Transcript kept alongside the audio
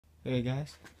Hey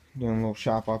guys, doing a little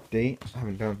shop update. I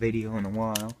haven't done a video in a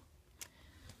while.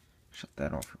 Shut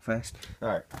that off real fast.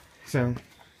 Alright, so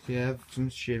you have some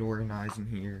shit organized in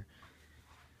here.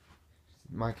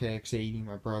 My KX80,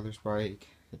 my brother's bike,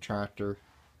 the tractor,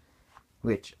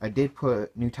 which I did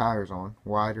put new tires on,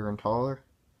 wider and taller,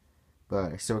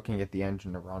 but I still can't get the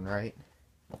engine to run right.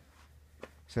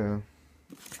 So,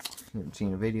 you haven't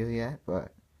seen a video yet,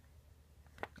 but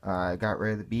I got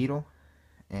rid of the Beetle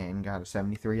and got a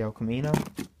 73 El Camino,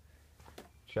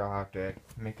 which I'll have to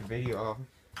make a video of.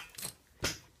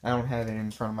 I don't have it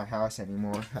in front of my house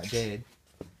anymore. I did,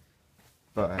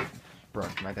 but I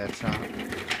brought it to my dad's shop.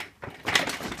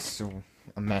 It's still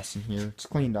a mess in here. It's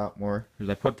cleaned up more because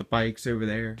I put the bikes over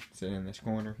there, sitting in this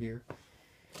corner here.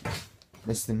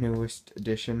 This is the newest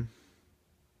edition.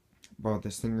 Bought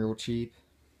this thing real cheap.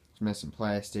 It's missing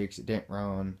plastics. It didn't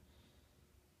run.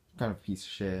 Kind of a piece of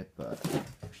shit, but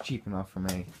it's cheap enough for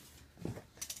me.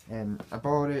 And I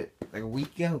bought it like a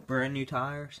week ago. Brand new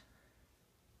tires.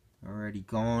 Already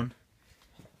gone.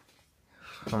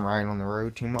 I'm riding on the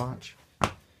road too much.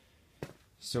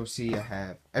 So see, I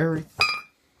have everything,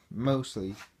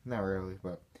 mostly, not really,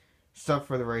 but stuff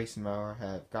for the racing mower. I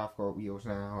have golf cart wheels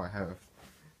now.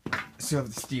 Still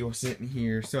have the steel sitting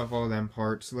here. Still have all them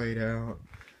parts laid out.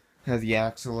 Have the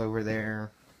axle over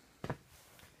there.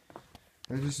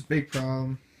 There's just a big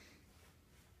problem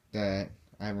that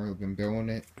I haven't really been building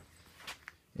it.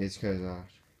 It's because,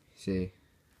 see,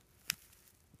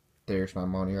 there's my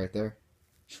money right there.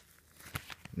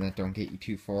 And that don't get you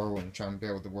too far when you're trying to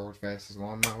build the world's fastest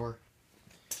lawnmower.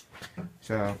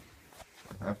 So,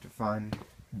 I have to find,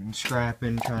 been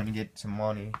scrapping, trying to get some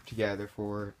money together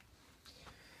for it.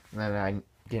 And then I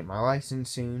get my license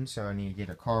soon, so I need to get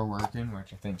a car working,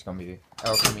 which I think is going to be the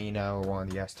El Camino or one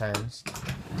of the S10s.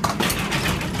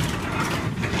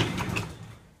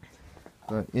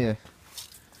 But yeah,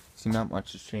 see, not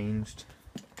much has changed.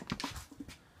 I'm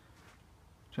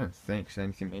trying to think of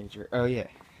anything major. Oh yeah,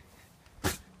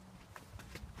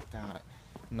 got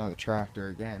another tractor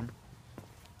again.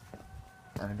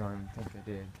 I don't even think I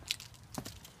did.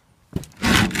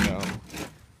 No.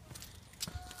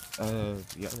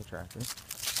 The other tractor.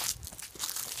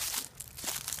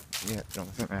 Yeah, don't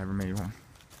think I ever made one.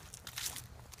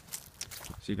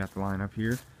 So you got the line up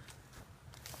here.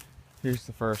 Here's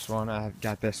the first one. I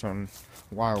got this one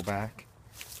a while back.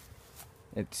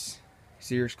 It's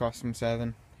Sears Custom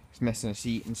 7. It's missing a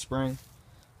seat and spring.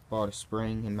 Bought a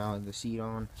spring and mounted the seat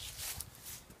on.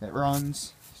 It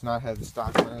runs. It's not had the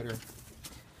stock motor.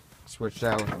 Switched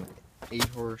out with an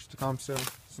 8-horse Tecumseh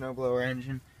snowblower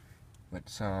engine with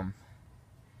some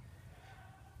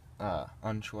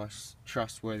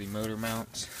untrustworthy motor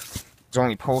mounts. It's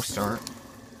only pull start.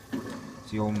 It's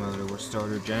the old motor with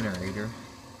starter generator.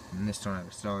 And this don't have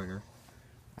a starter.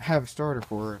 I have a starter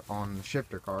for it on the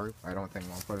shifter card. I don't think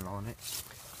I'll put it on it.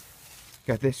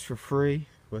 Got this for free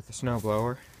with the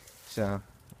snowblower, so I'll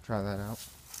try that out.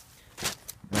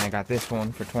 And I got this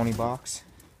one for 20 bucks.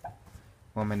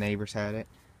 One of my neighbors had it.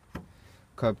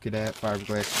 Cub Cadet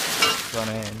fiberglass front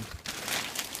end.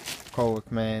 Kohler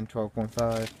Command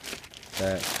 12.5.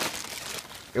 That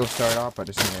it'll start off, but I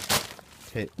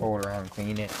just need to pull it around and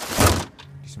clean it.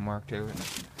 Do some work to it.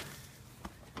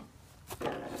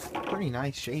 Pretty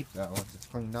nice shape though once it's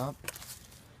cleaned up.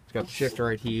 It's got the shifter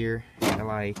right here, and I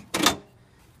like.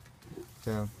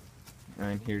 So,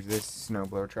 and here's this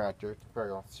snowblower tractor.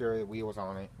 Probably gonna throw the wheels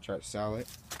on it and try to sell it.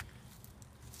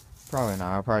 Probably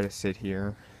not. I'll probably just sit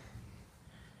here.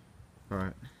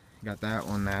 But got that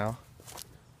one now.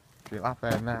 Be a lot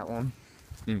better than that one.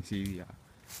 You can see the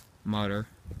motor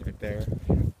right there.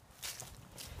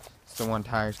 So one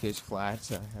tires gets flat,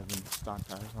 so I have them stock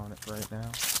tires on it for right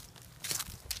now.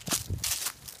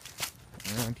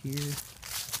 Around here,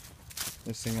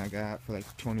 this thing I got for like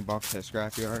 20 bucks at a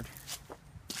scrapyard.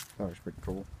 Thought it was pretty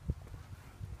cool.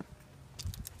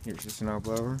 Here's the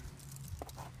snowblower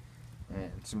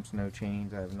and some snow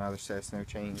chains. I have another set of snow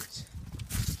chains.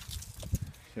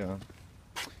 So,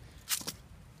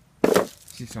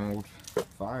 see some old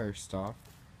fire stuff.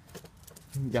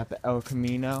 We got the El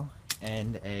Camino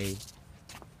and a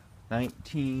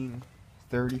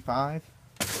 1935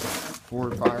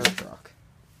 Ford fire truck,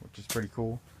 which is pretty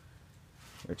cool,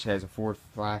 which has a Ford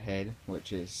flathead,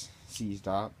 which is seized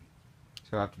up.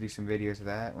 So I'll have to do some videos of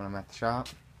that when I'm at the shop.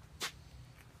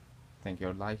 Think you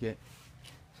would like it.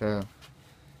 So,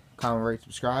 comment, rate,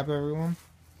 subscribe, everyone.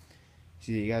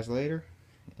 See you guys later.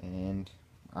 And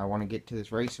I want to get to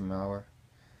this racing mower.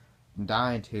 I'm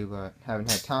dying to, but haven't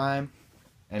had time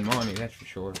and money, that's for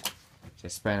sure.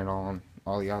 Just spend it all on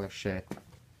all the other shit.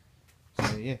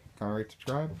 So yeah, comment, rate,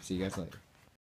 subscribe. See you guys later.